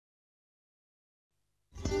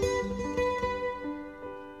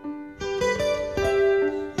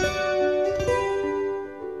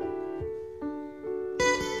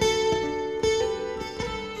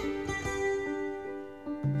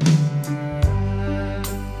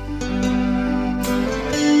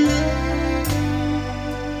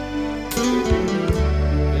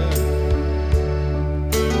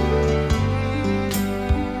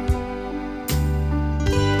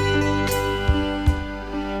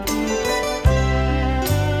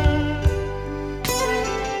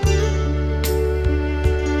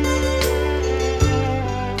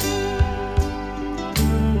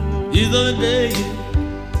These are the days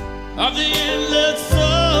of the endless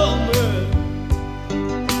summer.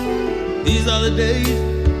 These are the days,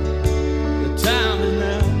 the time is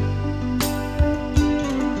now.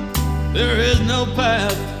 There is no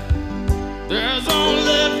past, there's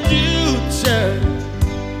only future.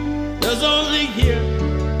 There's only here,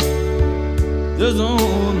 there's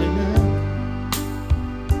only now.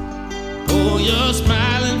 Oh, your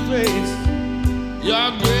smiling face,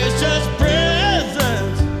 your gracious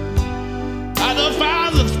presence, are the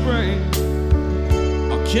fires of spring,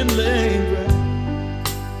 are kindling bright,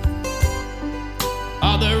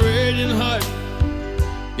 are the radiant heart,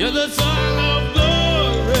 you're the song of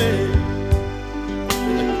glory,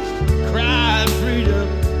 the cry of freedom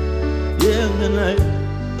in the night.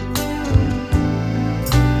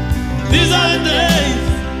 These are the days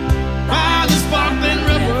by the sparkling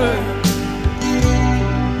river,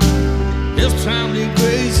 His timely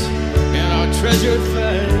grace and our treasured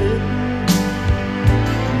faith.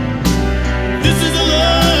 This is the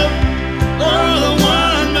love of the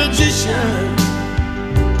one magician.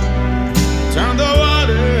 Turn the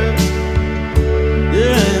water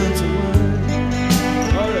into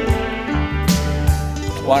wine.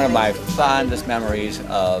 One of my fondest memories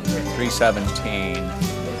of 317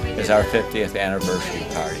 is our 50th anniversary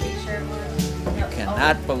party. You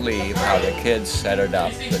cannot believe how the kids set it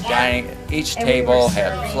up. Each table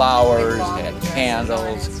had flowers, had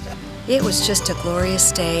candles. It was just a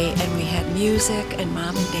glorious day, and we had music, and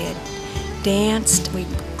Mom and Dad danced. We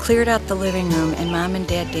cleared out the living room, and Mom and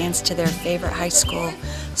Dad danced to their favorite high school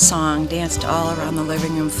song, danced all around the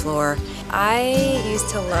living room floor. I used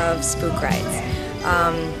to love spook rides.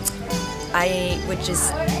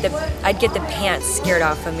 I'd get the pants scared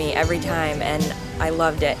off of me every time, and I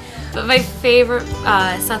loved it. But my favorite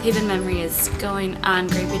South Haven memory is going on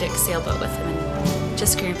Grampy Dick's sailboat with him, and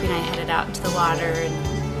just Grampy and I headed out into the water and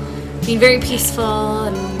being very peaceful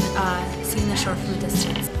and seeing the shore from a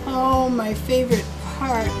distance. Oh, my favorite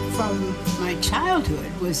part from my childhood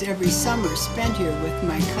was every summer spent here with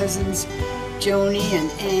my cousins Joni and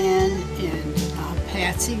Ann and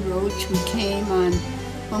Patsy Roach. We came on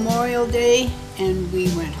Memorial Day and we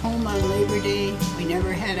went home on Labor Day. We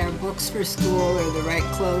never had our books for school or the right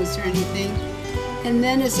clothes or anything. And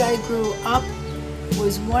then as I grew up,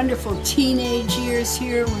 was wonderful teenage years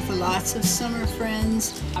here with lots of summer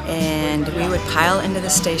friends. And we would pile into the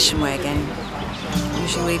station wagon,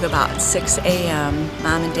 usually leave about 6 a.m.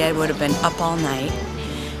 Mom and Dad would have been up all night.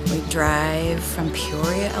 We'd drive from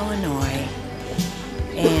Peoria, Illinois,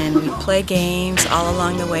 and we'd play games all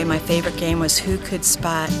along the way. My favorite game was who could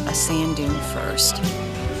spot a sand dune first.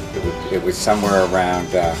 It was somewhere around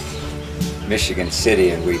Michigan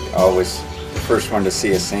City, and we always, the first one to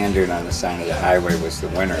see a sand dune on the side of the highway was the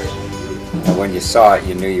winner. And when you saw it,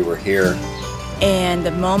 you knew you were here. And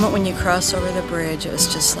the moment when you cross over the bridge, it was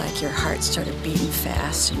just like your heart started beating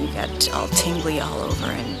fast and you got all tingly all over.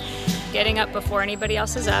 And getting up before anybody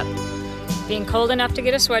else is up, being cold enough to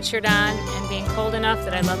get a sweatshirt on, and being cold enough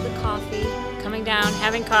that I love the coffee, coming down,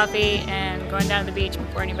 having coffee, and going down to the beach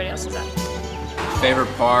before anybody else is up.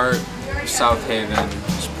 Favorite part of South Haven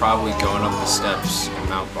is probably going up the steps in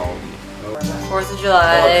Mount Baldy. 4th of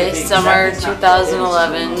July, summer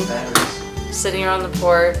 2011, sitting around the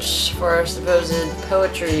porch for our supposed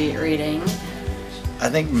poetry reading. I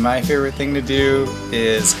think my favorite thing to do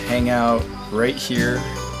is hang out right here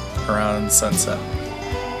around sunset.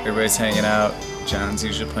 Everybody's hanging out, John's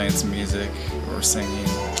usually playing some music, we're singing,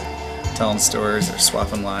 telling stories, or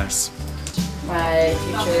swapping lives. My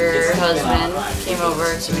future husband came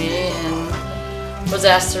over to me and was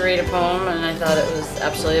asked to read a poem, and I thought it was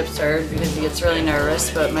absolutely absurd because he gets really nervous,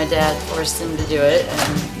 but my dad forced him to do it.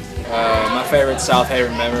 And my favorite South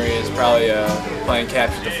Haven memory is probably playing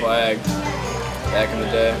Capture the Flag back in the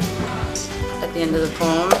day. At the end of the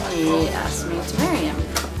poem, he asked me to marry him,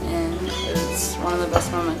 and it was one of the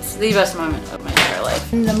best moments, the best moment of my entire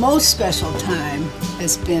life. And the most special time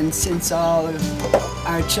has been since all of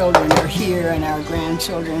our children are here and our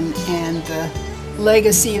grandchildren, and the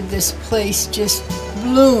legacy of this place just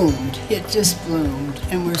bloomed. It just bloomed,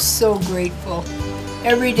 and we're so grateful.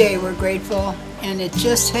 Every day we're grateful, and it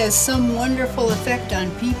just has some wonderful effect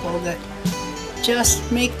on people that just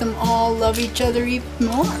make them all love each other even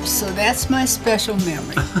more. So that's my special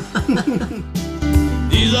memory.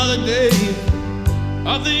 These are the days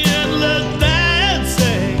of the endless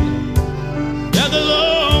dancing, yeah, the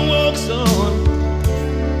long walks on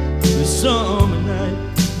the summer night.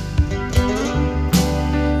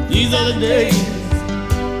 These are the days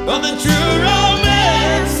of the true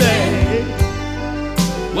romancing,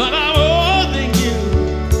 when I'm holding you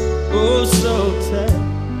oh so tight.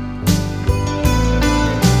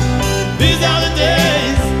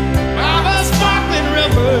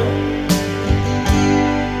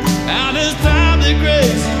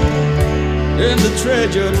 and the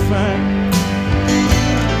treasure to find.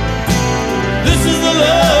 This is the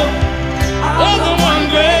love of the one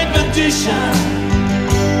great magician.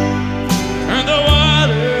 Turn the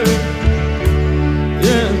water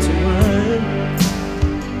into wine.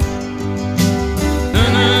 Na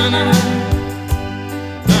na na na.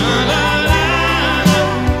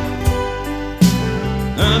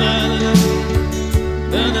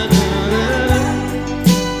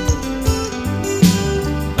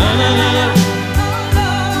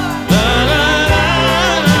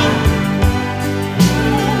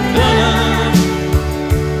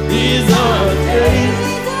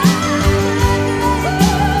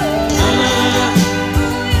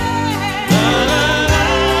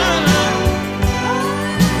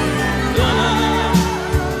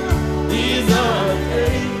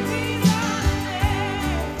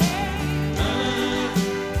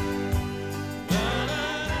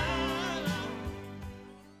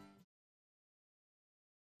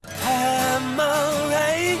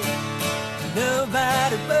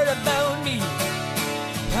 Nobody but about me.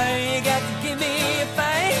 Why you got to give me a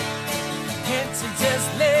fight? Can't you just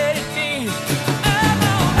let it be?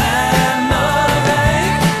 I'm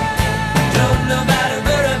alright. Don't nobody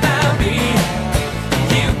but about me.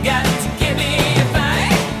 You got to give me a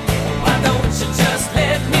fight. Why don't you just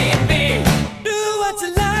let me be? Do what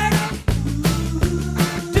you like.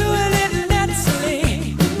 Do it naturally.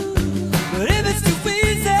 But if it's too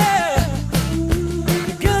easy,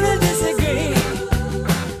 you're gonna disagree.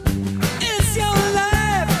 It's your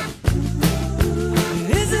life.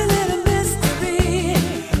 Isn't it a mystery?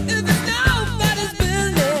 If it's nobody's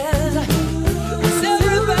business, it's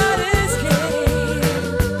everybody's game.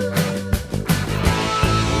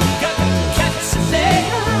 Got to catch a leg.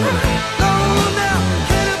 Go now,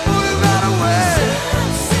 get it, put it right away.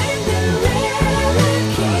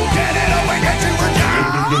 Get it away, get you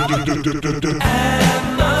a job.